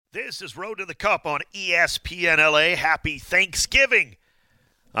This is Road to the Cup on ESPN LA. Happy Thanksgiving.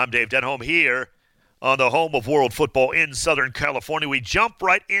 I'm Dave Denholm here on the home of world football in Southern California. We jump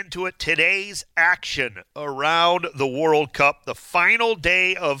right into it. Today's action around the World Cup, the final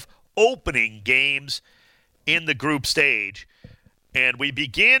day of opening games in the group stage. And we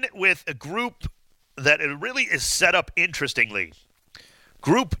begin with a group that it really is set up interestingly.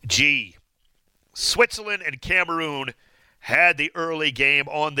 Group G, Switzerland and Cameroon had the early game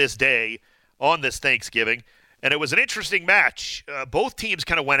on this day, on this Thanksgiving, and it was an interesting match. Both teams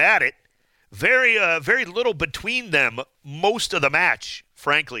kind of went at it. Very little between them most of the match,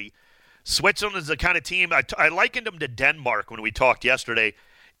 frankly. Switzerland is the kind of team, I likened them to Denmark when we talked yesterday,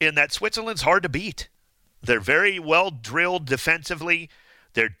 in that Switzerland's hard to beat. They're very well drilled defensively.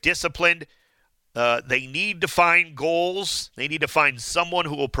 They're disciplined. They need to find goals. They need to find someone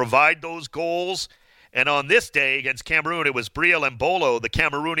who will provide those goals. And on this day against Cameroon, it was Briel Mbolo, the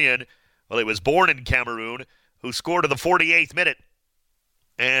Cameroonian, well, he was born in Cameroon, who scored in the 48th minute.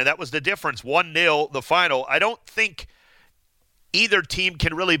 And that was the difference, 1-0, the final. I don't think either team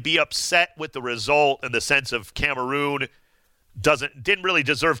can really be upset with the result in the sense of Cameroon didn't really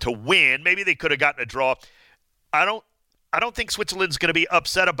deserve to win. Maybe they could have gotten a draw. I don't think Switzerland's going to be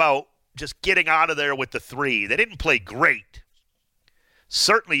upset about just getting out of there with the 3. They didn't play great.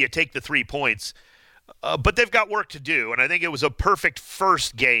 Certainly you take the 3 points. But they've got work to do, and I think it was a perfect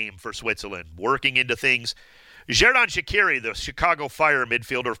first game for Switzerland, working into things. Xherdan Shaqiri, the Chicago Fire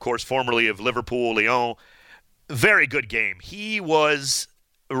midfielder, of course, formerly of Liverpool, Lyon, very good game. He was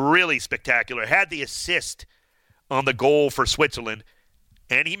really spectacular, had the assist on the goal for Switzerland,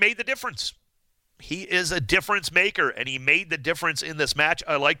 and he made the difference. He is a difference maker, and he made the difference in this match.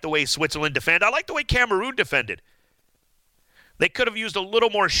 I like the way Switzerland defended. I like the way Cameroon defended. They could have used a little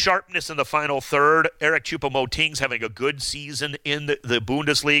more sharpness in the final third. Eric Choupo-Moting's having a good season in the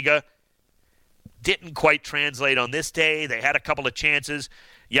Bundesliga. Didn't quite translate on this day. They had a couple of chances.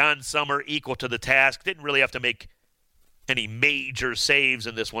 Jan Sommer equal to the task. Didn't really have to make any major saves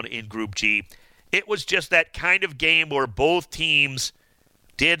in this one in Group G. It was just that kind of game where both teams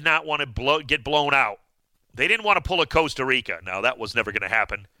did not want to get blown out. They didn't want to pull a Costa Rica. Now, that was never going to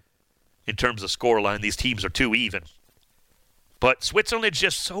happen in terms of scoreline. These teams are too even. But Switzerland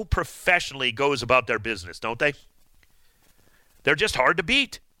just so professionally goes about their business, don't they? They're just hard to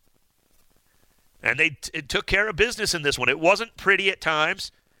beat. And it took care of business in this one. It wasn't pretty at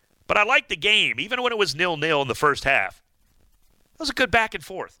times, but I liked the game, even when it was 0-0 in the first half. It was a good back and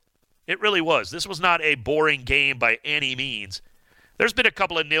forth. It really was. This was not a boring game by any means. There's been a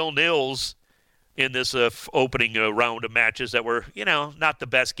couple of 0-0s in this opening round of matches that were, not the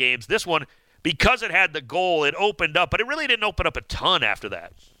best games. This one, because it had the goal, it opened up, but it really didn't open up a ton after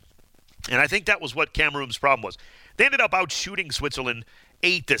that. And I think that was what Cameroon's problem was. They ended up out-shooting Switzerland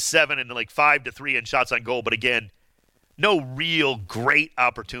 8-7 and 5-3 in shots on goal. But again, no real great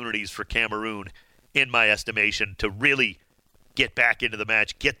opportunities for Cameroon, in my estimation, to really get back into the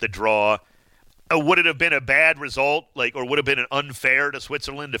match, get the draw. Would it have been a bad result, or would it have been unfair to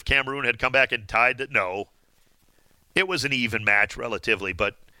Switzerland if Cameroon had come back and tied it? No. It was an even match relatively,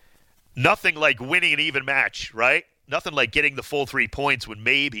 but nothing like winning an even match, right? Nothing like getting the full 3 points when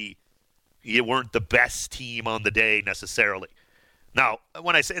maybe you weren't the best team on the day necessarily. Now,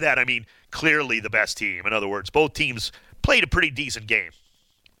 when I say that, I mean clearly the best team. In other words, both teams played a pretty decent game.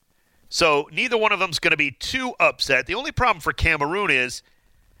 So neither one of them is going to be too upset. The only problem for Cameroon is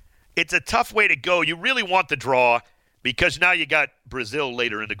it's a tough way to go. You really want the draw because now you got Brazil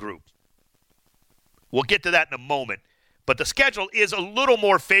later in the group. We'll get to that in a moment. But the schedule is a little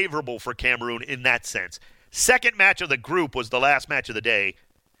more favorable for Cameroon in that sense. Second match of the group was the last match of the day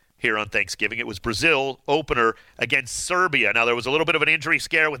here on Thanksgiving. It was Brazil opener against Serbia. Now, there was a little bit of an injury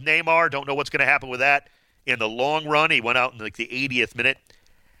scare with Neymar. Don't know what's going to happen with that in the long run. He went out in the 80th minute.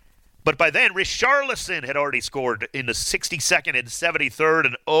 But by then, Richarlison had already scored in the 62nd and 73rd.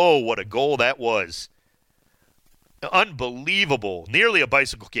 And oh, what a goal that was. Unbelievable. Nearly a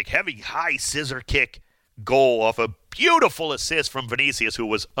bicycle kick. Heavy, high scissor kick goal off a beautiful assist from Vinicius, who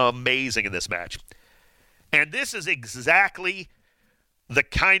was amazing in this match. And this is exactly the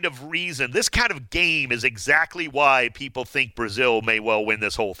kind of reason, this kind of game is exactly why people think Brazil may well win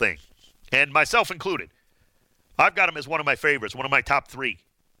this whole thing. And myself included. I've got them as one of my favorites, one of my top 3.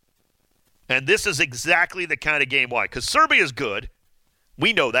 And this is exactly the kind of game why. Because Serbia is good.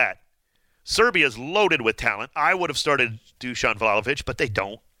 We know that. Serbia is loaded with talent. I would have started Dusan Vlahovic, but they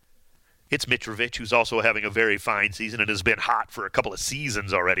don't. It's Mitrovic, who's also having a very fine season and has been hot for a couple of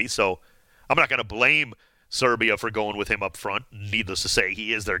seasons already. So I'm not going to blame Serbia for going with him up front. Needless to say,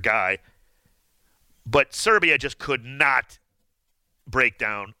 he is their guy. But Serbia just could not break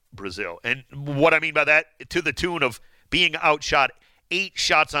down Brazil. And what I mean by that, to the tune of being outshot 8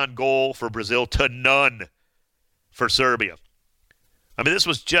 shots on goal for Brazil to none for Serbia. I mean, this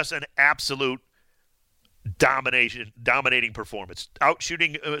was just an absolute dominating performance.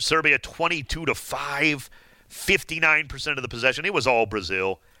 Outshooting Serbia 22-5, 59% of the possession. It was all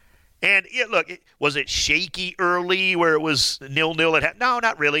Brazil. And look, was it shaky early where it was 0-0 at half? No,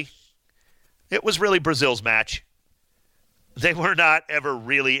 not really. It was really Brazil's match. They were not ever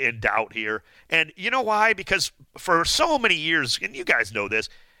really in doubt here. And you know why? Because for so many years, and you guys know this,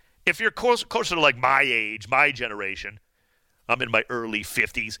 if you're closer to like my age, my generation, I'm in my early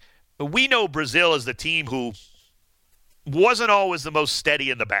 50s, we know Brazil is the team who wasn't always the most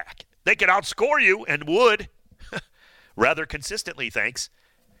steady in the back. They could outscore you and would, rather consistently, thanks.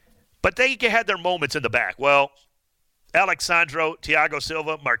 But they had their moments in the back. Well, Alexandro, Thiago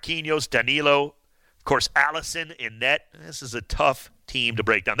Silva, Marquinhos, Danilo, of course, Alisson in net. This is a tough team to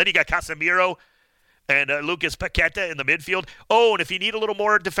break down. Then you got Casemiro and Lucas Paqueta in the midfield. Oh, and if you need a little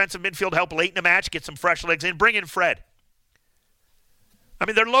more defensive midfield help late in the match, get some fresh legs in, bring in Fred. I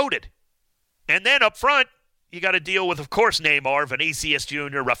mean, they're loaded. And then up front, you got to deal with, of course, Neymar, Vinicius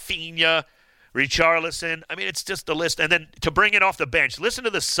Jr., Rafinha, Richarlison. I mean, it's just the list. And then to bring it off the bench, listen to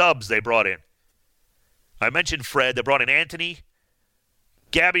the subs they brought in. I mentioned Fred. They brought in Anthony,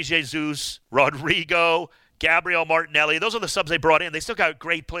 Gabby Jesus, Rodrigo, Gabriel Martinelli. Those are the subs they brought in. They still got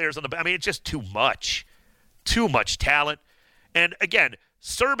great players on the bench. I mean, it's just too much. Too much talent. And again,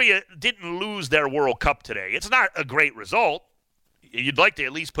 Serbia didn't lose their World Cup today. It's not a great result. You'd like to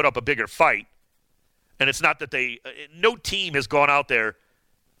at least put up a bigger fight. And it's not that no team has gone out there,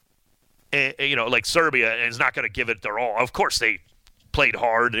 like Serbia, and is not going to give it their all. Of course, they played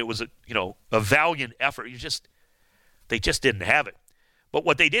hard. It was a valiant effort. They just didn't have it. But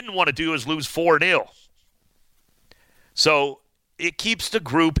what they didn't want to do is lose 4-0. So it keeps the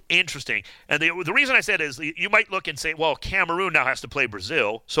group interesting. And the reason I said is you might look and say, well, Cameroon now has to play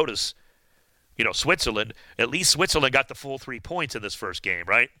Brazil. So does Switzerland. At least Switzerland got the full 3 points in this first game,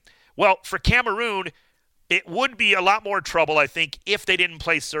 right? Well, for Cameroon, it would be a lot more trouble, I think, if they didn't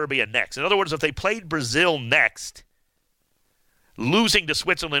play Serbia next. In other words, if they played Brazil next, losing to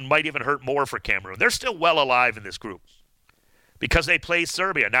Switzerland might even hurt more for Cameroon. They're still well alive in this group because they play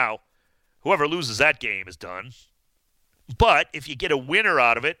Serbia. Now, whoever loses that game is done. But if you get a winner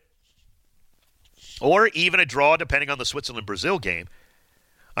out of it, or even a draw, depending on the Switzerland-Brazil game,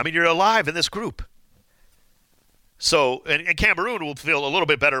 I mean, you're alive in this group. So, and Cameroon will feel a little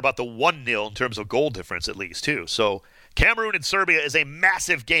bit better about the 1-0 in terms of goal difference at least, too. So, Cameroon and Serbia is a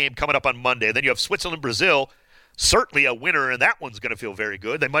massive game coming up on Monday. Then you have Switzerland-Brazil, certainly a winner, and that one's going to feel very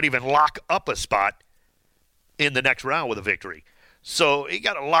good. They might even lock up a spot in the next round with a victory. So, you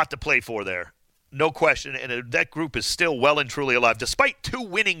got a lot to play for there. No question. And that group is still well and truly alive, despite 2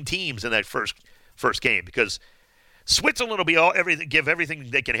 winning teams in that first game, because Switzerland will be give everything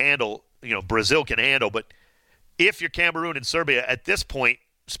they can handle, Brazil can handle. But if you're Cameroon and Serbia, at this point,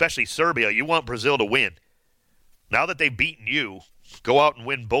 especially Serbia, you want Brazil to win. Now that they've beaten you, go out and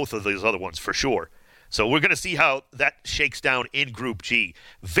win both of those other ones for sure. So we're going to see how that shakes down in Group G.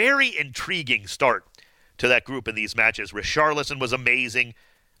 Very intriguing start to that group in these matches. Richarlison was amazing.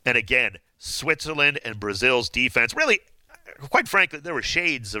 And again, Switzerland and Brazil's defense, really, quite frankly, there were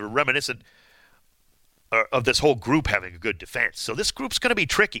shades of reminiscent of this whole group having a good defense. So this group's going to be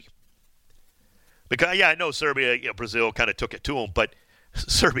tricky. Because, I know Serbia, Brazil kind of took it to them, but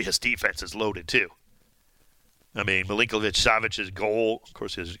Serbia's defense is loaded too. I mean, Milinkovic-Savic's goal, of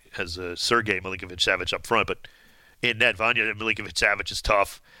course, has Sergei Milinkovic-Savic up front, but in net, Vanja Milinkovic-Savic is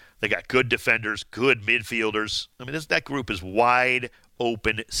tough. They got good defenders, good midfielders. I mean, that group is wide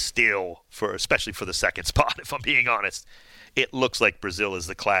open still, especially for the second spot, if I'm being honest. It looks like Brazil is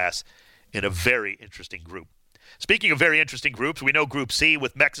the class in a very interesting group. Speaking of very interesting groups, we know Group C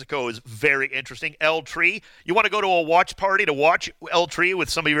with Mexico is very interesting. El Tri, you want to go to a watch party to watch El Tri with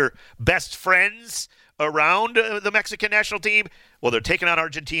some of your best friends around the Mexican national team? Well, they're taking on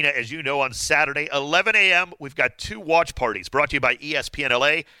Argentina, as you know, on Saturday, 11 a.m. We've got 2 watch parties brought to you by ESPN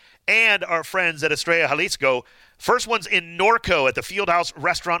LA and our friends at Estrella Jalisco. First one's in Norco at the Fieldhouse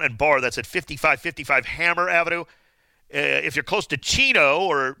Restaurant and Bar. That's at 5555 Hammer Avenue. If you're close to Chino,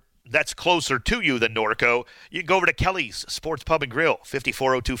 or that's closer to you than Norco, you can go over to Kelly's Sports Pub and Grill,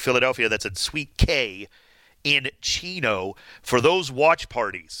 5402 Philadelphia. That's in Suite K in Chino for those watch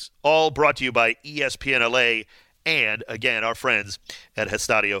parties. All brought to you by ESPN LA and, again, our friends at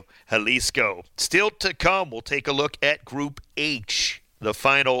Estadio Jalisco. Still to come, we'll take a look at Group H, the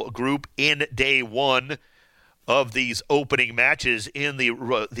final group in day 1 of these opening matches in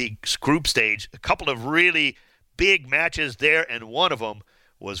the group stage. A couple of really big matches there, and one of them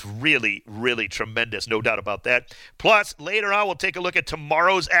was really, really tremendous. No doubt about that. Plus, later on, we'll take a look at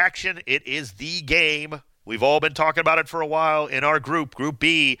tomorrow's action. It is the game. We've all been talking about it for a while in our group, Group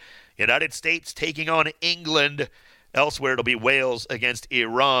B. United States taking on England. Elsewhere, it'll be Wales against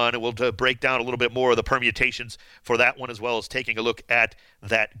Iran. We'll break down a little bit more of the permutations for that one, as well as taking a look at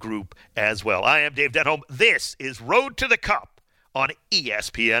that group as well. I am Dave Denholm. This is Road to the Cup on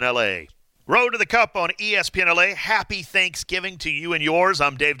ESPN LA. Road to the Cup on ESPN LA. Happy Thanksgiving to you and yours.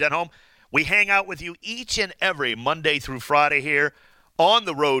 I'm Dave Denholm. We hang out with you each and every Monday through Friday here on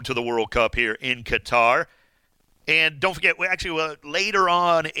the road to the World Cup here in Qatar. And don't forget, later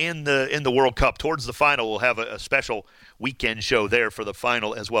on in the World Cup, towards the final, we'll have a special weekend show there for the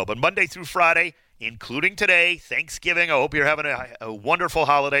final as well. But Monday through Friday, including today, Thanksgiving, I hope you're having a wonderful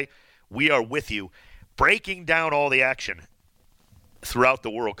holiday. We are with you, breaking down all the action throughout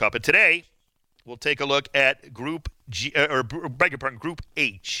the World Cup. And today, we'll take a look at Group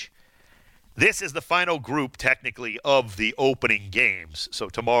H. This is the final group, technically, of the opening games. So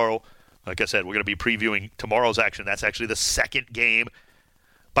tomorrow, like I said, we're going to be previewing tomorrow's action. That's actually the second game.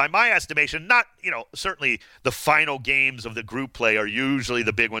 By my estimation, not, certainly the final games of the group play are usually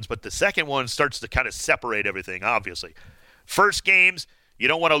the big ones, but the second one starts to kind of separate everything, obviously. First games, you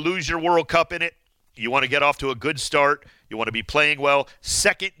don't want to lose your World Cup in it. You want to get off to a good start. You want to be playing well.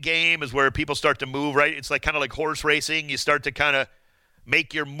 Second game is where people start to move, right? It's kind of like horse racing. You start to kind of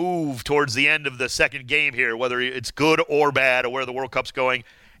make your move towards the end of the second game here, whether it's good or bad or where the World Cup's going.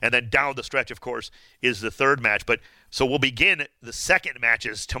 And then down the stretch, of course, is the third match. So we'll begin the second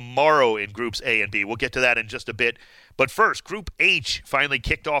matches tomorrow in Groups A and B. We'll get to that in just a bit. But first, Group H finally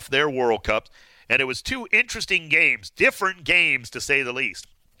kicked off their World Cup. And it was two interesting games, different games to say the least.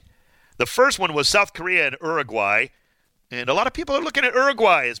 The first one was South Korea and Uruguay. And a lot of people are looking at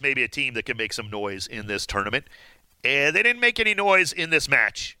Uruguay as maybe a team that can make some noise in this tournament. And they didn't make any noise in this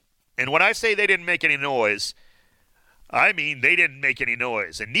match. And when I say they didn't make any noise, I mean they didn't make any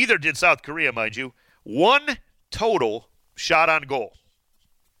noise. And neither did South Korea, mind you. One total shot on goal.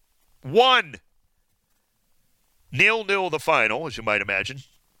 1-0 the final, as you might imagine.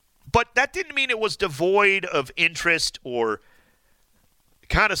 But that didn't mean it was devoid of interest or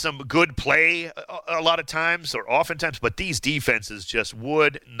kind of some good play a lot of times or oftentimes, but these defenses just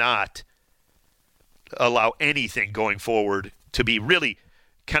would not allow anything going forward to be really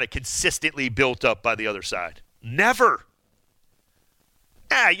kind of consistently built up by the other side. Never.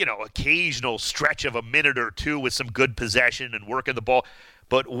 Occasional stretch of a minute or two with some good possession and working the ball.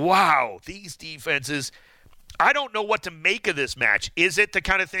 But wow, these defenses, I don't know what to make of this match. Is it the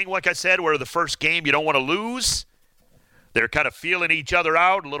kind of thing, like I said, where the first game you don't want to lose? They're kind of feeling each other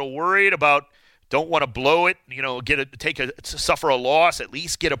out, a little worried about, don't want to blow it, suffer a loss, at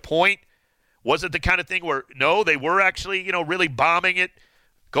least get a point. Was it the kind of thing where, no, they were actually, really bombing it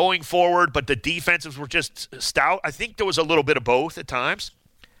going forward, but the defenses were just stout? I think there was a little bit of both at times.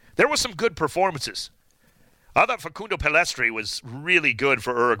 There were some good performances. I thought Facundo Pellistri was really good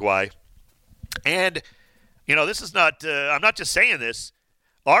for Uruguay. And, this is not, I'm not just saying this.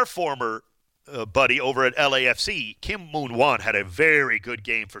 Our former buddy over at LAFC, Kim Moon-Won, had a very good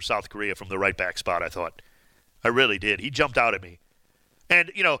game for South Korea from the right back spot, I thought. I really did. He jumped out at me.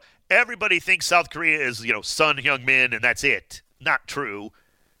 And, everybody thinks South Korea is, Son Heung-min, and that's it. Not true.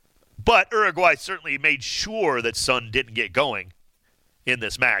 But Uruguay certainly made sure that Son didn't get going in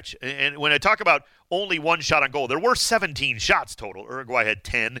this match. And when I talk about only one shot on goal, there were 17 shots total. Uruguay had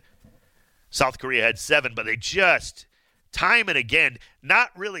 10. South Korea had 7, but they just, time and again,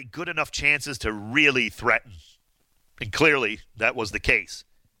 not really good enough chances to really threaten. And clearly, that was the case.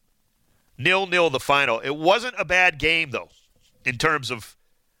 0-0 the final. It wasn't a bad game, though, in terms of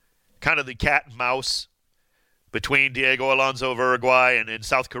kind of the cat and mouse between Diego Alonso of Uruguay and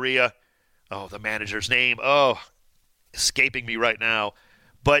South Korea. Oh, the manager's name. Oh, escaping me right now.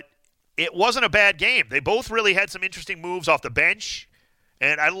 But it wasn't a bad game. They both really had some interesting moves off the bench.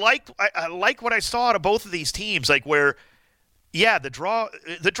 And I like what I saw out of both of these teams, like where, yeah, the draw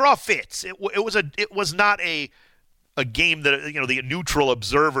fits. It was not a game that the neutral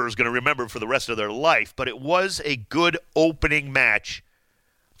observer is going to remember for the rest of their life, but it was a good opening match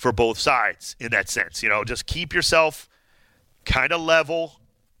for both sides in that sense. Just keep yourself kind of level,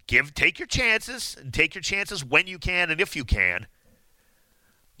 take your chances, and take your chances when you can and if you can.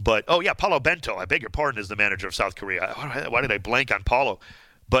 But, Paulo Bento, I beg your pardon, is the manager of South Korea. Why did I blank on Paulo?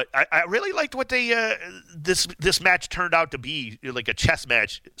 But I really liked what this match turned out to be, like a chess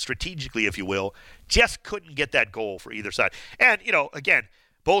match, strategically, if you will. Just couldn't get that goal for either side. And, again,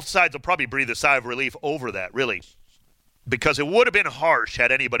 both sides will probably breathe a sigh of relief over that, really. Because it would have been harsh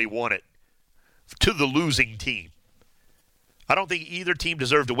had anybody won it to the losing team. I don't think either team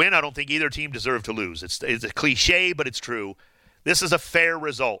deserved to win. I don't think either team deserved to lose. It's a cliche, but it's true. This is a fair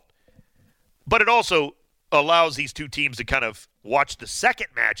result. But it also allows these two teams to kind of watch the second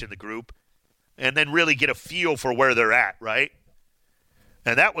match in the group and then really get a feel for where they're at, right?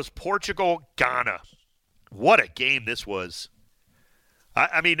 And that was Portugal-Ghana. What a game this was.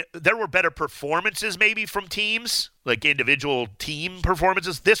 I mean, there were better performances maybe from teams, like individual team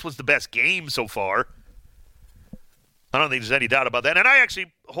performances. This was the best game so far. I don't think there's any doubt about that. And I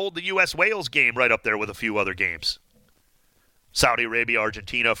actually hold the U.S.-Wales game right up there with a few other games. Saudi Arabia,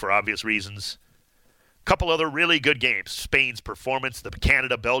 Argentina, for obvious reasons. A couple other really good games. Spain's performance, the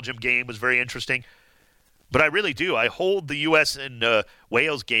Canada-Belgium game was very interesting. But I really do. I hold the U.S. and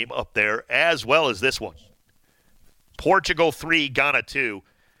Wales game up there as well as this one. Portugal 3, Ghana 2.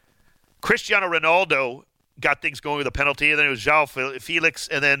 Cristiano Ronaldo got things going with a penalty, and then it was João Felix,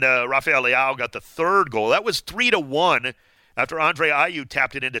 and then Rafael Leao got the third goal. That was 3-1 after Andre Ayew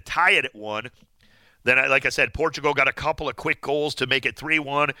tapped it in to tie it at 1. Then, like I said, Portugal got a couple of quick goals to make it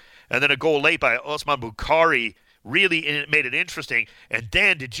 3-1, and then a goal late by Osman Bukhari really made it interesting. And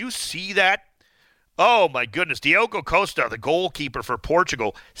Dan, did you see that? Oh, my goodness. Diogo Costa, the goalkeeper for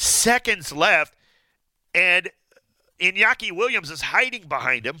Portugal, seconds left, and Iñaki Williams is hiding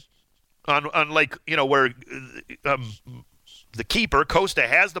behind him on like, you know, where the keeper, Costa,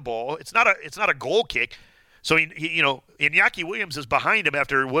 has the ball. It's not a goal kick. So, Iñaki Williams is behind him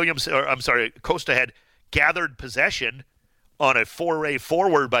after Costa had gathered possession on a foray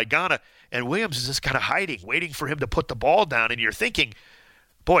forward by Ghana, and Williams is just kind of hiding, waiting for him to put the ball down, and you're thinking,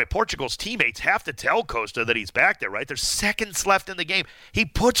 boy, Portugal's teammates have to tell Costa that he's back there, right? There's seconds left in the game. He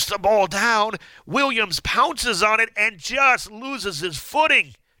puts the ball down. Williams pounces on it and just loses his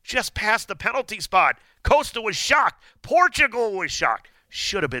footing just past the penalty spot. Costa was shocked. Portugal was shocked.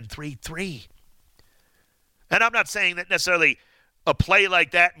 Should have been 3-3. And I'm not saying that necessarily a play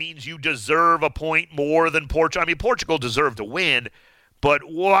like that means you deserve a point more than Portugal. I mean, Portugal deserved to win, but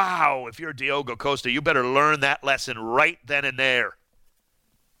wow, if you're Diogo Costa, you better learn that lesson right then and there.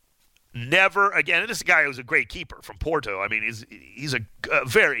 Never again. And this is a guy who's a great keeper from Porto. I mean, he's a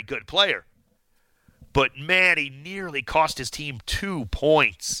very good player. But, man, he nearly cost his team 2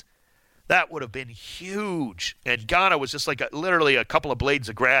 points. That would have been huge. And Ghana was just like literally a couple of blades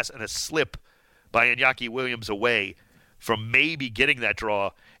of grass and a slip by Iñaki Williams away from maybe getting that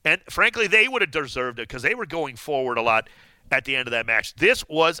draw. And, frankly, they would have deserved it because they were going forward a lot at the end of that match. This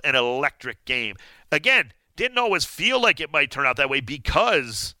was an electric game. Again, didn't always feel like it might turn out that way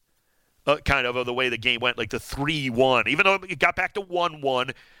because kind of the way the game went, like the 3-1. Even though it got back to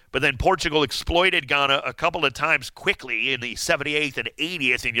 1-1, but then Portugal exploited Ghana a couple of times quickly in the 78th and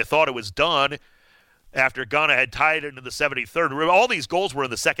 80th, and you thought it was done after Ghana had tied it into the 73rd. Remember, all these goals were in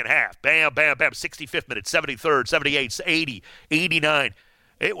the second half. Bam, bam, bam, 65th minute, 73rd, 78th, 80, 89.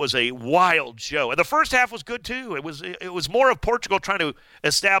 It was a wild show. And the first half was good, too. It was more of Portugal trying to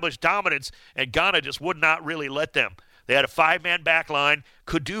establish dominance, and Ghana just would not really let them. They had a 5-man back line.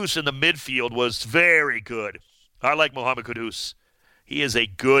 Kudus in the midfield was very good. I like Mohamed Kudus. He is a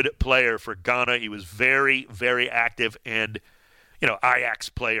good player for Ghana. He was very, very active and, Ajax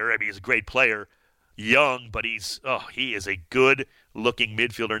player. I mean, he's a great player. Young, but he is a good-looking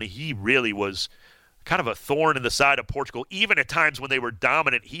midfielder, and he really was kind of a thorn in the side of Portugal. Even at times when they were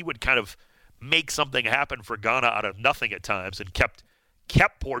dominant, he would kind of make something happen for Ghana out of nothing at times and kept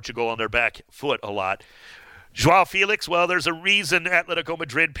Portugal on their back foot a lot. João Felix, well, there's a reason Atletico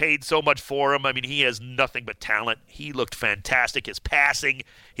Madrid paid so much for him. I mean, he has nothing but talent. He looked fantastic. His passing,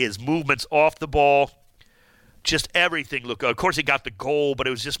 his movements off the ball, just everything looked good. Of course, he got the goal, but it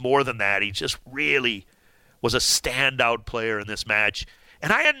was just more than that. He just really was a standout player in this match.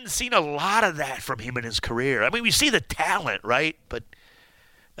 And I hadn't seen a lot of that from him in his career. I mean, we see the talent, right? But,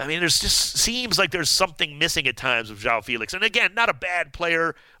 I mean, there's just seems like there's something missing at times with João Felix. And, again, not a bad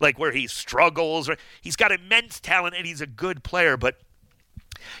player, like where he struggles. He's got immense talent, and he's a good player. But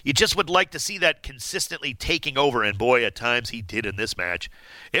you just would like to see that consistently taking over. And, boy, at times he did in this match.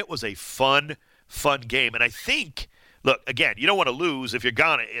 It was a fun game. And I think, look, again, you don't want to lose. If you're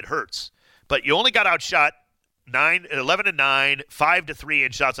Ghana, it hurts. But you only got outshot 11-9, 5-3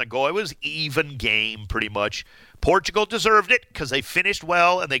 in shots on goal. It was even game pretty much. Portugal deserved it because they finished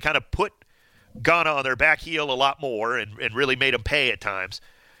well and they kind of put Ghana on their back heel a lot more and really made them pay at times.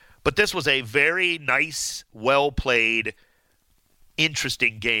 But this was a very nice, well-played,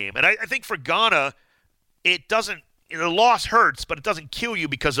 interesting game. And I think for Ghana, it doesn't – the loss hurts, but it doesn't kill you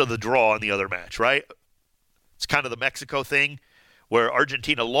because of the draw in the other match, right? It's kind of the Mexico thing where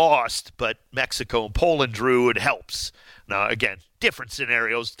Argentina lost, but Mexico and Poland drew. It helps. Now, again, different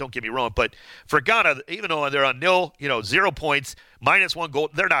scenarios, don't get me wrong, but for Ghana, even though they're on 0 points, -1 goal,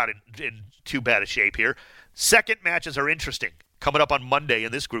 they're not in too bad a shape here. Second matches are interesting, coming up on Monday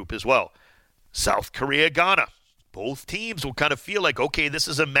in this group as well. South Korea, Ghana. Both teams will kind of feel like, okay, this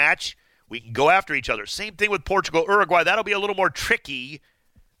is a match. We can go after each other. Same thing with Portugal, Uruguay. That'll be a little more tricky,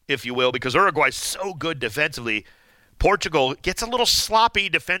 if you will, because Uruguay's so good defensively. Portugal gets a little sloppy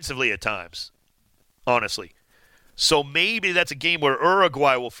defensively at times, honestly. So maybe that's a game where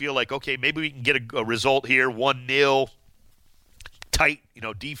Uruguay will feel like, okay, maybe we can get a result here, 1-0, tight,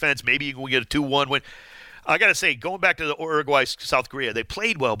 defense. Maybe we can get a 2-1 win. I got to say, going back to the Uruguay-South Korea, they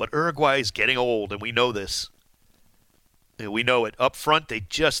played well, but Uruguay is getting old, and we know this. And we know it. Up front, they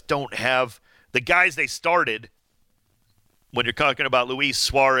just don't have the guys they started. When you're talking about Luis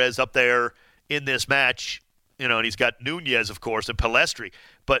Suarez up there in this match, and he's got Nunez, of course, and Palestri.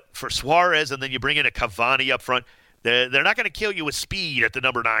 But for Suarez, and then you bring in a Cavani up front, they're not going to kill you with speed at the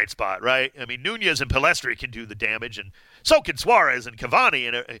number 9 spot, right? I mean, Nunez and Palestri can do the damage, and so can Suarez and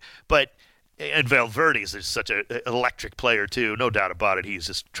Cavani. And Valverde is such an electric player, too. No doubt about it. He's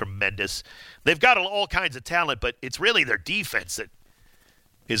just tremendous. They've got all kinds of talent, but it's really their defense that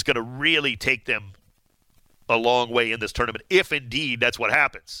is going to really take them a long way in this tournament, if indeed that's what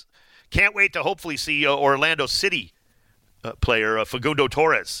happens. Can't wait to hopefully see Orlando City player Facundo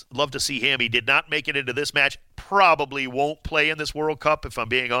Torres. Love to see him. He did not make it into this match. Probably won't play in this World Cup, if I'm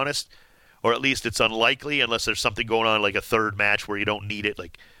being honest. Or at least it's unlikely, unless there's something going on like a third match where you don't need it,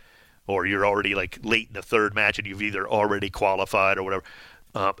 or you're already late in the third match and you've either already qualified or whatever.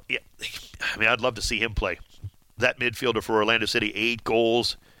 I'd love to see him play. That midfielder for Orlando City, 8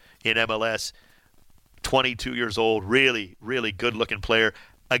 goals in MLS, 22 years old, really, really good-looking player.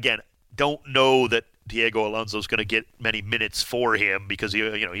 Again, don't know that Diego Alonso's going to get many minutes for him because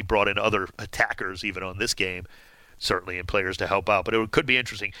he brought in other attackers even on this game, certainly, and players to help out. But it could be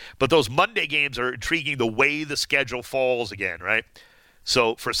interesting. But those Monday games are intriguing the way the schedule falls again, right?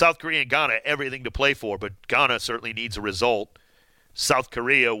 So for South Korea and Ghana, everything to play for, but Ghana certainly needs a result. South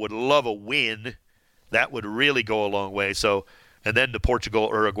Korea would love a win. That would really go a long way. So, and then the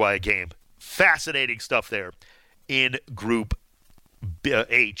Portugal-Uruguay game. Fascinating stuff there in Group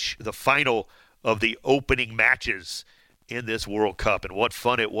H, the final of the opening matches in this World Cup, and what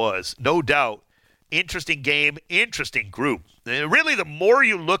fun it was. No doubt, interesting game, interesting group. And really, the more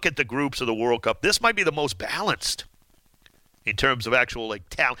you look at the groups of the World Cup, this might be the most balanced in terms of actual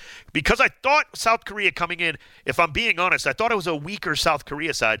talent. Because I thought South Korea coming in, if I'm being honest, I thought it was a weaker South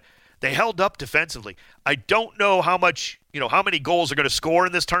Korea side. They held up defensively. I don't know how many goals are going to score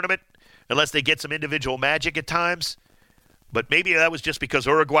in this tournament, unless they get some individual magic at times. But maybe that was just because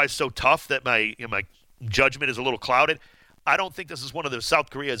Uruguay is so tough that my judgment is a little clouded. I don't think this is one of the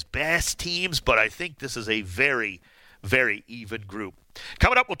South Korea's best teams, but I think this is a very, very even group.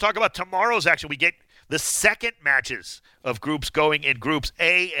 Coming up, we'll talk about tomorrow's action. We get the second matches of groups going in groups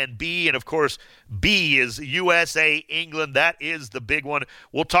A and B. And, of course, B is USA, England. That is the big one.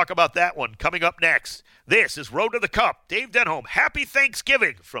 We'll talk about that one coming up next. This is Road to the Cup. Dave Denholm, happy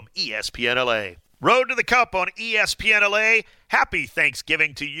Thanksgiving from ESPN LA. Road to the Cup on ESPN LA. Happy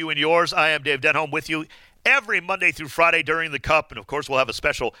Thanksgiving to you and yours. I am Dave Denholm with you every Monday through Friday during the Cup. And, of course, we'll have a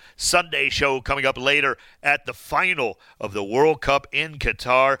special Sunday show coming up later at the final of the World Cup in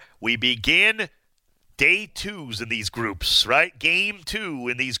Qatar. We begin day 2s in these groups, right? Game 2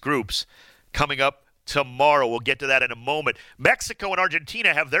 in these groups coming up tomorrow. We'll get to that in a moment. Mexico and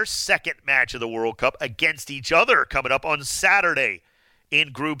Argentina have their second match of the World Cup against each other coming up on Saturday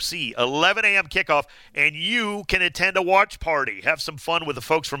in Group C. 11 a.m. kickoff, and you can attend a watch party. Have some fun with the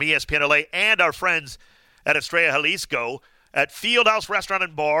folks from ESPN LA and our friends at Estrella Jalisco at Fieldhouse Restaurant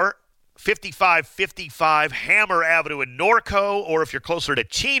and Bar, 5555 Hammer Avenue in Norco, or if you're closer to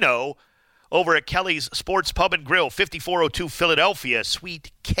Chino, over at Kelly's Sports Pub and Grill, 5402 Philadelphia,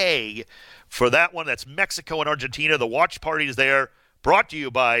 Suite K. For that one, that's Mexico and Argentina. The watch party is there, brought to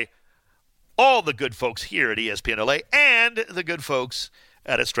you by all the good folks here at ESPN LA and the good folks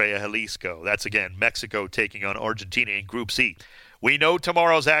at Estrella Jalisco. That's, again, Mexico taking on Argentina in Group C. We know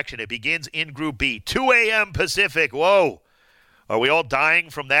tomorrow's action. It begins in Group B, 2 a.m. Pacific. Whoa. Are we all dying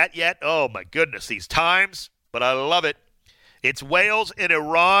from that yet? Oh, my goodness, these times. But I love it. It's Wales and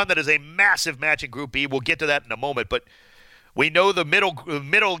Iran. That is a massive match in Group B. We'll get to that in a moment. But we know the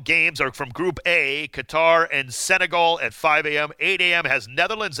middle games are from Group A, Qatar and Senegal at 5 a.m. 8 a.m. has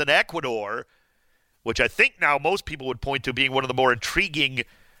Netherlands and Ecuador, which I think now most people would point to being one of the more intriguing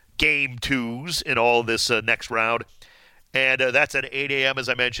game 2s in all this next round. And that's at 8 a.m., as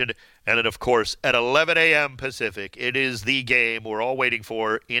I mentioned. And then, of course, at 11 a.m. Pacific, it is the game we're all waiting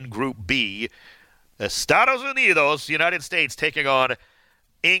for in Group B. Estados Unidos, United States, taking on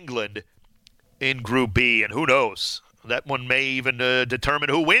England in Group B. And who knows? That one may even determine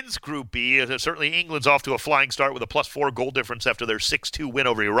who wins Group B. Certainly England's off to a flying start with a +4 goal difference after their 6-2 win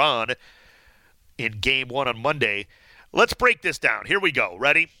over Iran in Game 1 on Monday. Let's break this down. Here we go.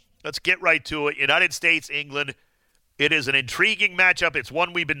 Ready? Let's get right to it. United States, England. It is an intriguing matchup. It's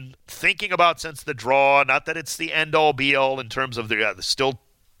one we've been thinking about since the draw. Not that it's the end-all, be-all in terms of the still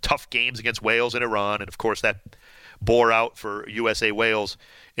tough games against Wales and Iran. And, of course, that bore out for USA-Wales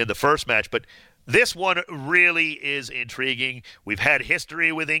in the first match. But this one really is intriguing. We've had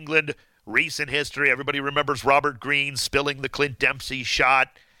history with England, recent history. Everybody remembers Robert Green spilling the Clint Dempsey shot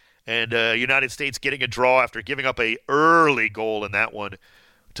and United States getting a draw after giving up an early goal in that one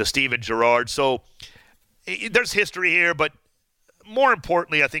to Steven Gerrard. So there's history here, but more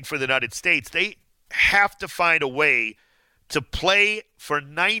importantly, I think for the United States, they have to find a way to play for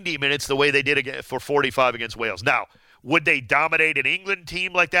 90 minutes the way they did for 45 against Wales. Now, would they dominate an England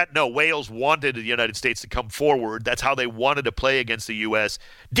team like that? No, Wales wanted the United States to come forward. That's how they wanted to play against the U.S.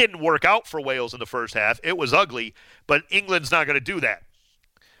 Didn't work out for Wales in the first half. It was ugly, but England's not going to do that.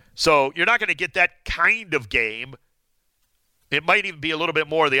 So you're not going to get that kind of game. It might even be a little bit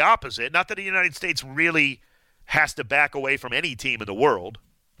more the opposite. Not that the United States really has to back away from any team in the world,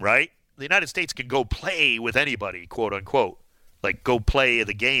 right? The United States can go play with anybody, quote unquote, like go play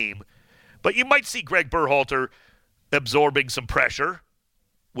the game. But you might see Greg Berhalter absorbing some pressure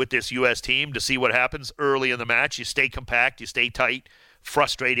with this U.S. team to see what happens early in the match. You stay compact, you stay tight,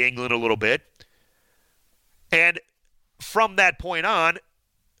 frustrate England a little bit. And from that point on,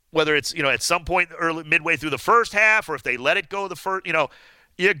 whether it's, at some point midway through the first half or if they let it go the first,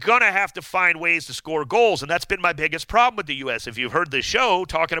 you're going to have to find ways to score goals. And that's been my biggest problem with the U.S. If you've heard this show,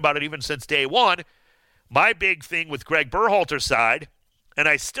 talking about it even since day one, my big thing with Greg Berhalter's side, and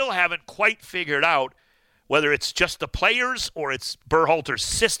I still haven't quite figured out whether it's just the players or it's Berhalter's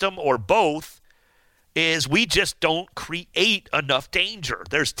system or both, is we just don't create enough danger.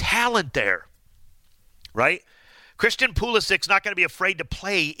 There's talent there, right? Christian Pulisic's not going to be afraid to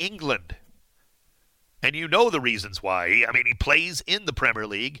play England. And you know the reasons why. He plays in the Premier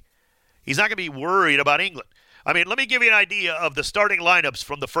League. He's not going to be worried about England. Let me give you an idea of the starting lineups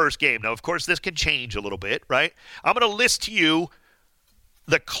from the first game. Now, of course, this can change a little bit, right? I'm going to list to you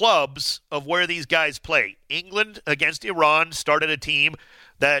the clubs of where these guys play. England against Iran started a team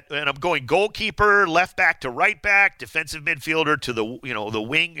that, and I'm going goalkeeper, left back to right back, defensive midfielder to the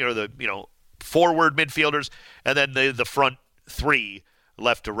wing or the forward midfielders, and then the front three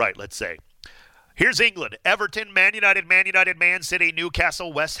left to right, let's say. Here's England: Everton, Man United, Man City,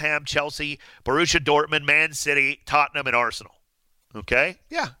 Newcastle, West Ham, Chelsea, Borussia Dortmund, Man City, Tottenham, and Arsenal. Okay?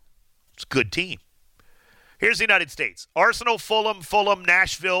 Yeah. It's a good team. Here's the United States: Arsenal, Fulham,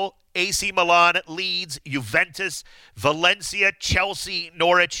 Nashville, AC Milan, Leeds, Juventus, Valencia, Chelsea,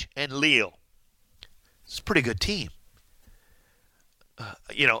 Norwich, and Lille. It's a pretty good team.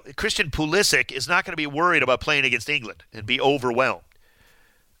 Christian Pulisic is not going to be worried about playing against England and be overwhelmed.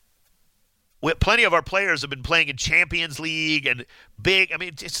 Plenty of our players have been playing in Champions League and big.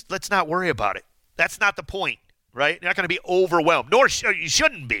 Let's not worry about it. That's not the point, right? You're not going to be overwhelmed, nor you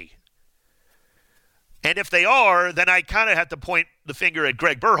shouldn't be. And if they are, then I kind of have to point the finger at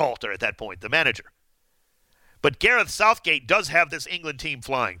Greg Berhalter at that point, the manager. But Gareth Southgate does have this England team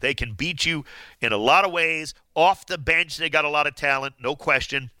flying. They can beat you in a lot of ways. Off the bench, they got a lot of talent, no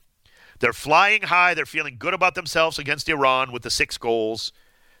question. They're flying high. They're feeling good about themselves against Iran with the 6 goals.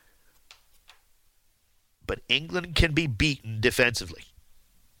 But England can be beaten defensively.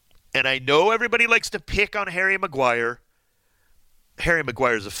 And I know everybody likes to pick on Harry Maguire. Harry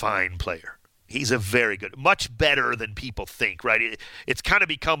Maguire's a fine player. He's a very good, much better than people think, right? It's kind of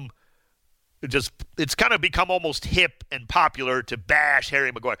become almost hip and popular to bash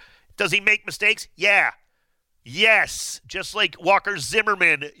Harry Maguire. Does he make mistakes? Yeah. Yes. Just like Walker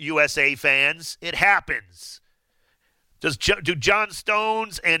Zimmerman, USA fans, it happens. Do John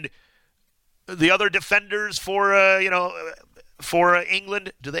Stones and the other defenders for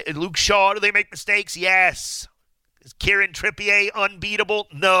England, Luke Shaw, do they make mistakes? Yes. Is Kieran Trippier unbeatable?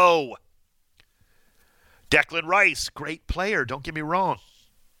 No. Declan Rice, great player, don't get me wrong.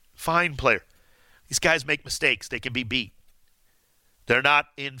 Fine player. These guys make mistakes. They can be beat. They're not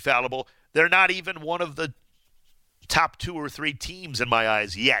infallible. They're not even one of the top 2 or 3 teams in my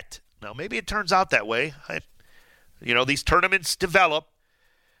eyes yet. Now, maybe it turns out that way. These tournaments develop,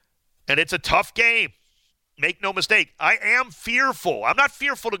 and it's a tough game. Make no mistake. I am fearful. I'm not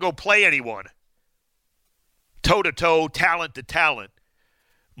fearful to go play anyone. toe-to-toe, talent to talent.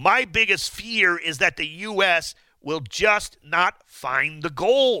 My biggest fear is that the U.S. will just not find the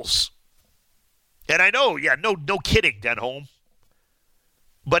goals. And I know, no kidding, Denholm.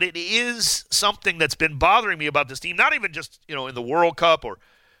 But it is something that's been bothering me about this team, not even just, in the World Cup or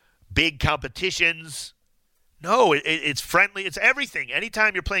big competitions. No, it's friendly. It's everything.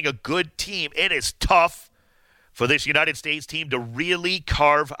 Anytime you're playing a good team, it is tough for this United States team to really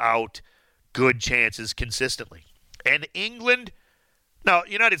carve out good chances consistently. And England, now,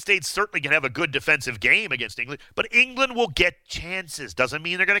 United States certainly can have a good defensive game against England, but England will get chances. Doesn't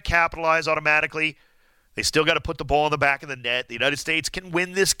mean they're going to capitalize automatically. They still got to put the ball in the back of the net. The United States can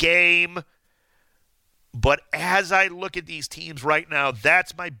win this game. But as I look at these teams right now,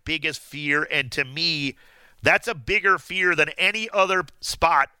 that's my biggest fear. And to me, that's a bigger fear than any other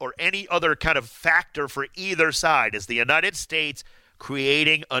spot or any other kind of factor for either side, is the United States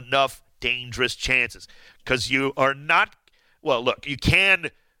creating enough dangerous chances. Because you are not – well, look, you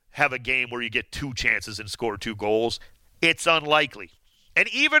can have a game where you get 2 chances and score 2 goals. It's unlikely. And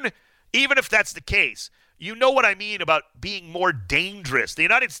even if that's the case, you know what I mean about being more dangerous. The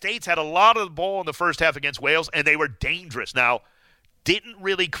United States had a lot of the ball in the first half against Wales, and they were dangerous. Now, didn't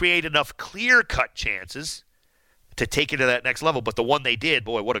really create enough clear-cut chances to take it to that next level, but the one they did,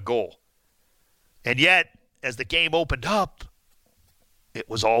 boy, what a goal. And yet, as the game opened up, it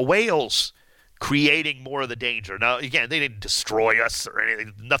was all Wales creating more of the danger. Now, again, they didn't destroy us or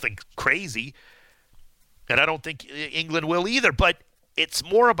anything, nothing crazy, and I don't think England will either, but it's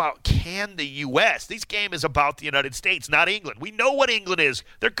more about can the U.S. This game is about the United States, not England. We know what England is.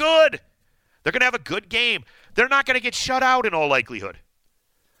 They're good. They're going to have a good game. They're not going to get shut out in all likelihood.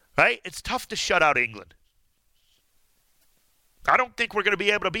 Right? It's tough to shut out England. I don't think we're going to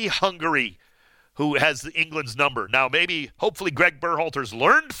be able to be Hungary, who has England's number. Now, maybe, hopefully, Greg Berhalter's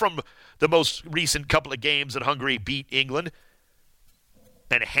learned from the most recent couple of games that Hungary beat England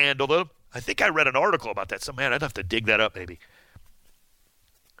and handled them. I think I read an article about that. So, man, I'd have to dig that up maybe.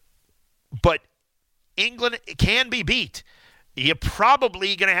 But England can be beat. You're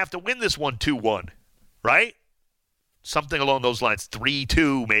probably going to have to win this one 2-1, right? Something along those lines,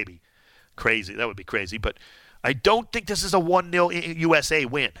 3-2 maybe. Crazy. That would be crazy. But I don't think this is a 1-0 USA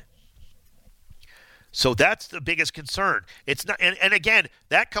win. So that's the biggest concern. It's not, and again,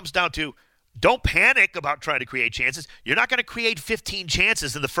 that comes down to don't panic about trying to create chances. You're not going to create 15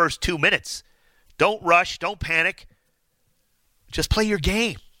 chances in the first 2 minutes. Don't rush. Don't panic. Just play your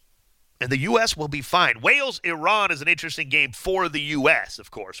game. And the U.S. will be fine. Wales-Iran is an interesting game for the U.S., of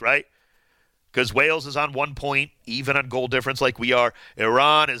course, right? Because Wales is on 1 point, even on goal difference like we are.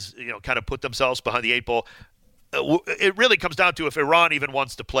 Iran is, kind of put themselves behind the 8 ball. It really comes down to if Iran even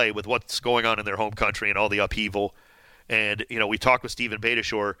wants to play with what's going on in their home country and all the upheaval. And, we talked with Stephen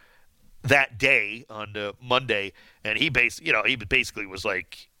Beitashour that day on Monday, and he basically was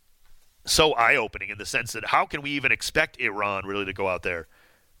like so eye-opening in the sense that how can we even expect Iran really to go out there?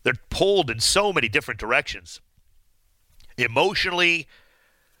 They're pulled in so many different directions. Emotionally,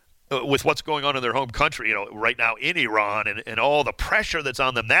 with what's going on in their home country, right now in Iran and all the pressure that's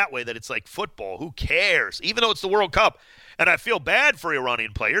on them that way, that it's like football. Who cares? Even though it's the World Cup. And I feel bad for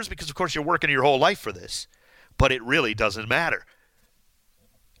Iranian players because, of course, you're working your whole life for this. But it really doesn't matter.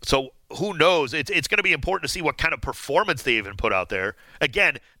 So who knows? It's going to be important to see what kind of performance they even put out there.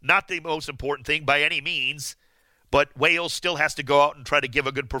 Again, not the most important thing by any means. But Wales still has to go out and try to give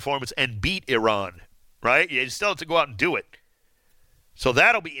a good performance and beat Iran, right? You still have to go out and do it. So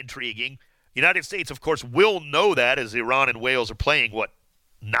that'll be intriguing. United States, of course, will know that as Iran and Wales are playing,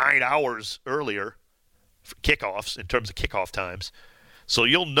 9 hours earlier for kickoffs in terms of kickoff times. So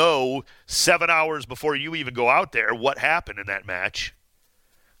you'll know 7 hours before you even go out there what happened in that match.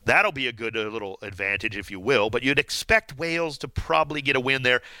 That'll be a good little advantage, if you will. But you'd expect Wales to probably get a win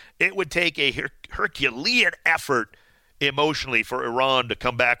there. It would take a Herculean effort emotionally for Iran to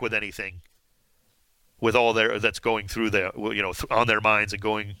come back with anything, with all that's going through on their minds and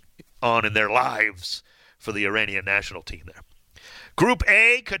going on in their lives for the Iranian national team there. Group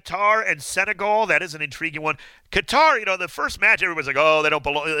A, Qatar and Senegal. That is an intriguing one. Qatar, the first match, everybody's like, oh, they don't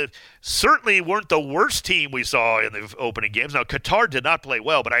belong. They certainly weren't the worst team we saw in the opening games. Now, Qatar did not play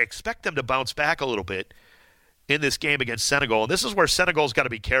well, but I expect them to bounce back a little bit in this game against Senegal. And this is where Senegal's got to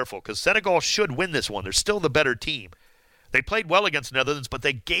be careful because Senegal should win this one. They're still the better team. They played well against Netherlands, but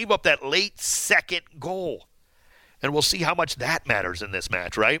they gave up that late second goal. And we'll see how much that matters in this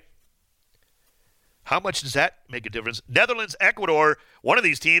match, right? How much does that make a difference? Netherlands, Ecuador, one of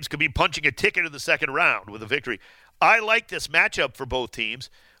these teams could be punching a ticket to the second round with a victory. I like this matchup for both teams.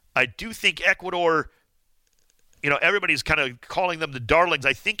 I do think Ecuador everybody's kind of calling them the darlings.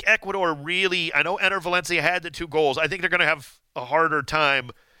 I think Ecuador really, I know Ener Valencia had the 2 goals. I think they're going to have a harder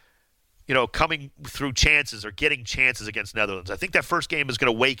time, coming through chances or getting chances against Netherlands. I think that first game is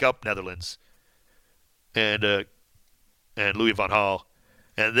going to wake up Netherlands and Louis van Gaal,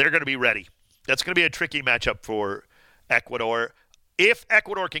 and they're going to be ready. That's going to be a tricky matchup for Ecuador. If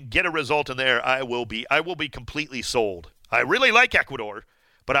Ecuador can get a result in there, I will be completely sold. I really like Ecuador,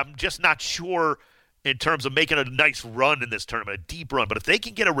 but I'm just not sure in terms of making a nice run in this tournament, a deep run. But if they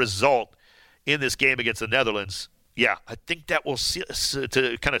can get a result in this game against the Netherlands, yeah, I think that will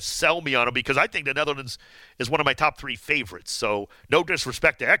to kind of sell me on them, because I think the Netherlands is one of my top 3 favorites. So no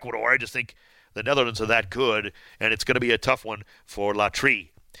disrespect to Ecuador. I just think the Netherlands are that good, and it's going to be a tough one for La Tri.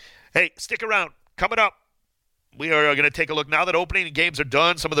 Hey, stick around. Coming up, we are going to take a look now that opening games are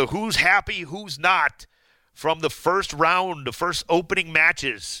done. Some of the who's happy, who's not from the first round, the first opening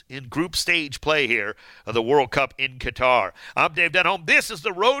matches in group stage play here of the World Cup in Qatar. I'm Dave Denholm. This is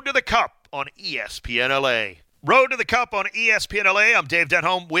the Road to the Cup on ESPN LA. Road to the Cup on ESPN LA. I'm Dave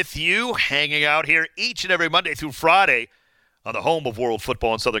Denholm with you, hanging out here each and every Monday through Friday on the home of world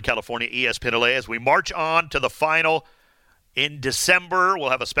football in Southern California, ESPN LA, as we march on to the final in December. We'll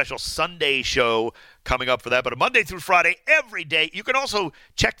have a special Sunday show coming up for that, but a Monday through Friday every day. You can also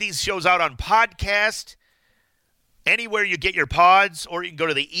check these shows out on podcast, anywhere you get your pods, or you can go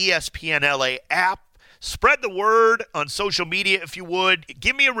to the ESPN LA app. Spread the word on social media if you would.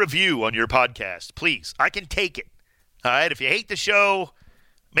 Give me a review on your podcast, please. I can take it. All right? If you hate the show,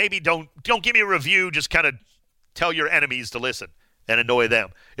 maybe don't give me a review. Just kind of tell your enemies to listen and annoy them.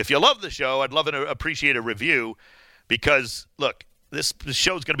 If you love the show, I'd love and appreciate a review, because, look, this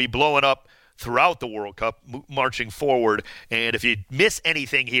show's going to be blowing up throughout the World Cup, marching forward. And if you miss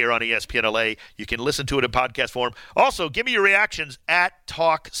anything here on ESPN LA, you can listen to it in podcast form. Also, give me your reactions at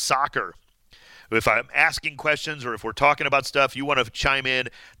Talk Soccer. If I'm asking questions or if we're talking about stuff, you want to chime in,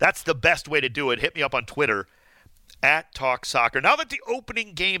 that's the best way to do it. Hit me up on Twitter at Talk Soccer. Now that the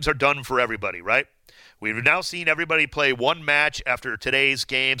opening games are done for everybody, right? We've now seen everybody play one match after today's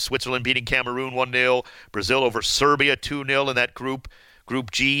game. Switzerland beating Cameroon 1-0. Brazil over Serbia 2-0 in that group.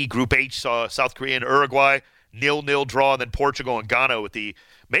 Group G. Group H saw South Korea and Uruguay 0-0 draw, and then Portugal and Ghana with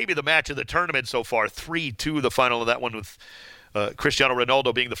maybe the match of the tournament so far. 3-2 the final of that one, with Cristiano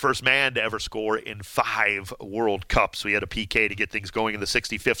Ronaldo being the first man to ever score in 5 World Cups. So he had a PK to get things going in the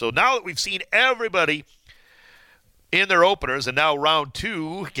 65th. So now that we've seen everybody in their openers, and now round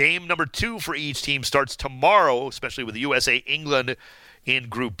 2, game number 2 for each team starts tomorrow, especially with USA England in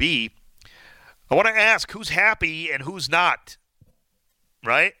Group B. I want to ask, who's happy and who's not?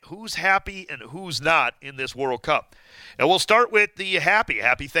 Right? Who's happy and who's not in this World Cup? And we'll start with the happy.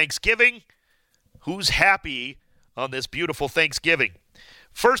 Happy Thanksgiving. Who's happy on this beautiful Thanksgiving?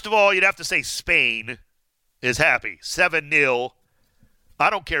 First of all, you'd have to say Spain is happy. 7-0. I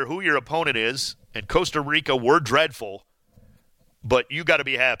don't care who your opponent is. And Costa Rica were dreadful. But you got to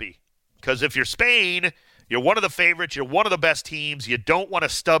be happy. Because if you're Spain, you're one of the favorites. You're one of the best teams. You don't want to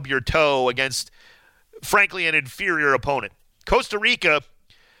stub your toe against, frankly, an inferior opponent. Costa Rica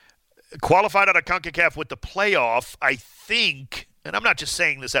qualified out of CONCACAF with the playoff, I think, and I'm not just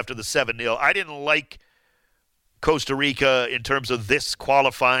saying this after the 7-0. I didn't like Costa Rica in terms of this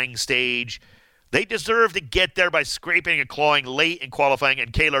qualifying stage. They deserve to get there by scraping and clawing late in qualifying,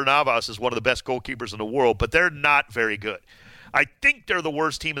 and Keylor Navas is one of the best goalkeepers in the world, but they're not very good. I think they're the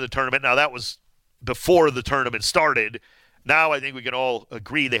worst team in the tournament. Now, that was before the tournament started. Now I think we can all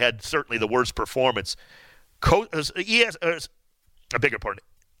agree they had certainly the worst performance. I beg your pardon.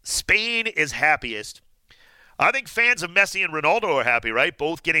 Spain is happiest. I think fans of Messi and Ronaldo are happy, right?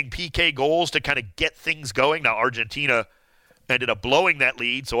 Both getting PK goals to kind of get things going. Now, Argentina ended up blowing that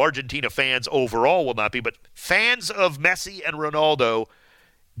lead, so Argentina fans overall will not be. But fans of Messi and Ronaldo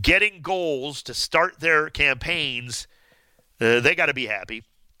getting goals to start their campaigns, they got to be happy.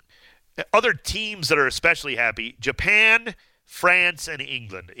 Other teams that are especially happy, Japan, France, and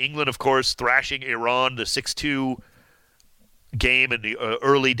England. England, of course, thrashing Iran, the 6-2 game in the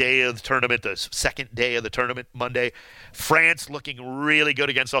early day of the tournament, the second day of the tournament, Monday. France looking really good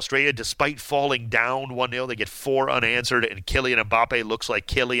against Australia despite falling down 1-0. They get 4 unanswered, and Kylian Mbappe looks like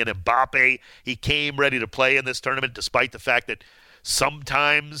Kylian Mbappe. He came ready to play in this tournament despite the fact that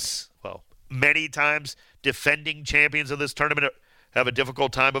sometimes, well, many times, defending champions of this tournament have a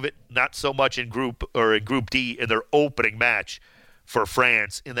difficult time of it. Not so much in Group D in their opening match for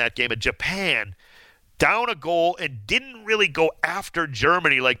France in that game. And Japan down a goal and didn't really go after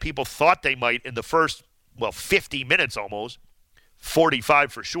Germany like people thought they might in the first, 50 minutes almost.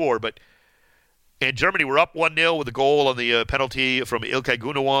 45 for sure, but And Germany were up 1-0 with a goal on the penalty from Ilkay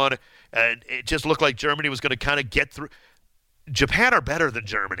Gundogan, and it just looked like Germany was going to kind of get through. Japan are better than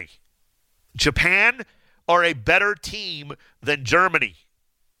Germany. Japan are a better team than Germany.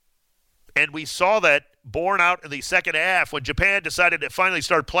 And we saw that borne out in the second half when Japan decided to finally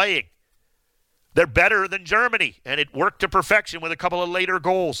start playing. They're better than Germany, and it worked to perfection with a couple of later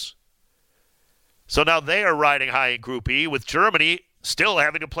goals. So now they are riding high in Group E, with Germany still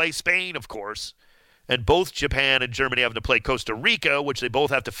having to play Spain, of course. And both Japan and Germany having to play Costa Rica, which they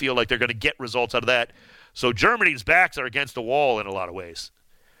both have to feel like they're going to get results out of that. So Germany's backs are against the wall in a lot of ways.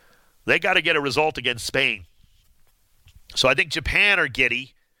 They got to get a result against Spain. So I think Japan are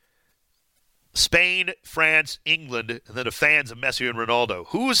giddy. Spain, France, England, and then the fans of Messi and Ronaldo.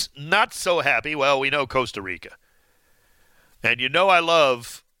 Who's not so happy? Well, we know Costa Rica. And you know I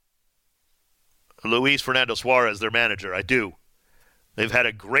love Luis Fernando Suarez, their manager. I do. They've had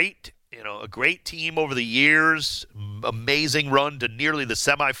a great team over the years. Amazing run to nearly the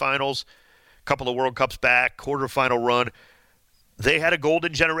semifinals. Couple of World Cups back, quarterfinal run. They had a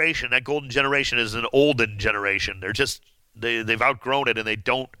golden generation. That golden generation is an olden generation. They've outgrown it, and they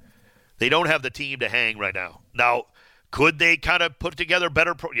don't have the team to hang right now. Now, could they kind of put together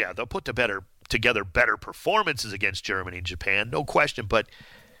better? They'll put together better performances against Germany and Japan, no question, but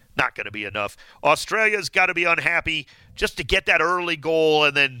not going to be enough. Australia's got to be unhappy just to get that early goal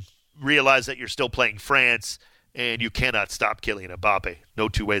and then realize that you're still playing France and you cannot stop Kylian Mbappe. No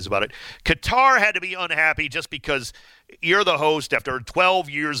two ways about it. Qatar had to be unhappy just because you're the host after 12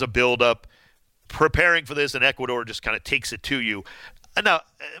 years of buildup, preparing for this, and Ecuador just kind of takes it to you. Now,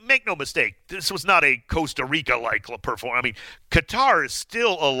 make no mistake, this was not a Costa Rica-like performance. I mean, Qatar is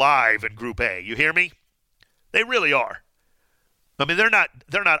still alive in Group A. You hear me? They really are. I mean, they're not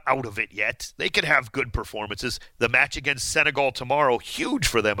out of it yet. They could have good performances. The match against Senegal tomorrow, huge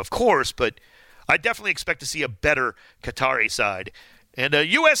for them, of course, but I definitely expect to see a better Qatari side. And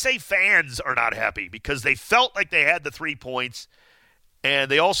USA fans are not happy because they felt like they had the 3 points, and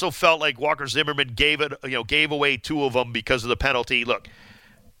they also felt like Walker Zimmerman gave away 2 of them because of the penalty. Look,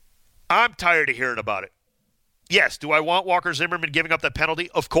 I'm tired of hearing about it. Yes, do I want Walker Zimmerman giving up that penalty?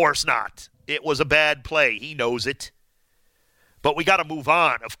 Of course not. It was a bad play. He knows it. But we got to move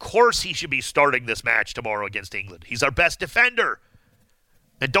on. Of course he should be starting this match tomorrow against England. He's our best defender.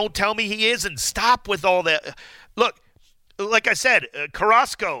 And don't tell me he isn't. Stop with all that. Look, like I said,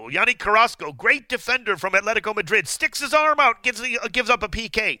 Yannick Carrasco, great defender from Atletico Madrid, sticks his arm out, gives up a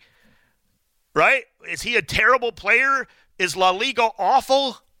PK. Right? Is he a terrible player? Is La Liga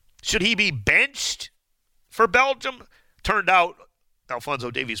awful? Should he be benched for Belgium? Turned out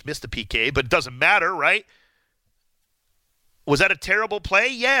Alphonso Davies missed the PK, but it doesn't matter, right? Was that a terrible play?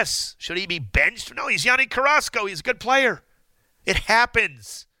 Yes. Should he be benched? No, he's Yannick Carrasco. He's a good player. It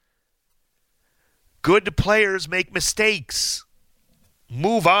happens. Good players make mistakes.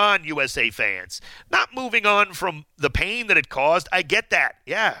 Move on, USA fans. Not moving on from the pain that it caused. I get that.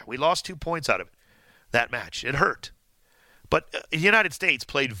 Yeah, we lost 2 points out of it. That match. It hurt. But the United States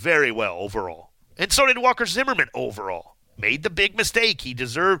played very well overall. And so did Walker Zimmerman overall. Made the big mistake. He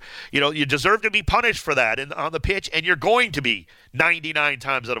deserved, you deserve to be punished for that on the pitch, and you're going to be 99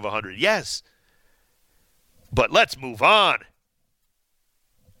 times out of 100. Yes. But let's move on.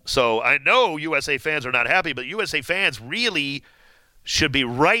 So I know USA fans are not happy, but USA fans really should be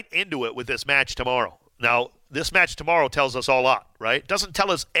right into it with this match tomorrow. Now, this match tomorrow tells us a lot, right? Doesn't tell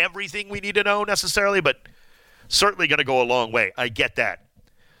us everything we need to know necessarily, but certainly going to go a long way. I get that.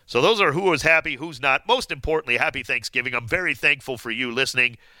 So those are who is happy, who's not. Most importantly, happy Thanksgiving. I'm very thankful for you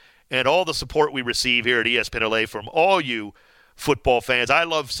listening and all the support we receive here at ESPN LA from all you football fans. I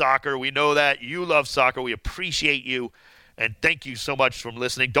love soccer. We know that. You love soccer. We appreciate you. And thank you so much for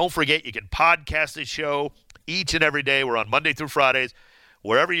listening. Don't forget, you can podcast this show each and every day. We're on Monday through Fridays.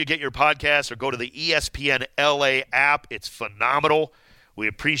 Wherever you get your podcasts, or go to the ESPN LA app. It's phenomenal. We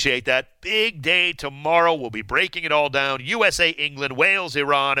appreciate that. Big day tomorrow. We'll be breaking it all down. USA, England, Wales,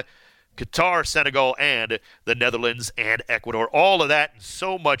 Iran, Qatar, Senegal, and the Netherlands and Ecuador. All of that and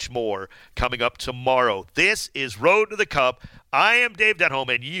so much more coming up tomorrow. This is Road to the Cup. I am Dave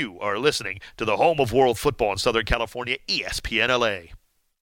Denholm, and you are listening to the home of world football in Southern California, ESPN LA.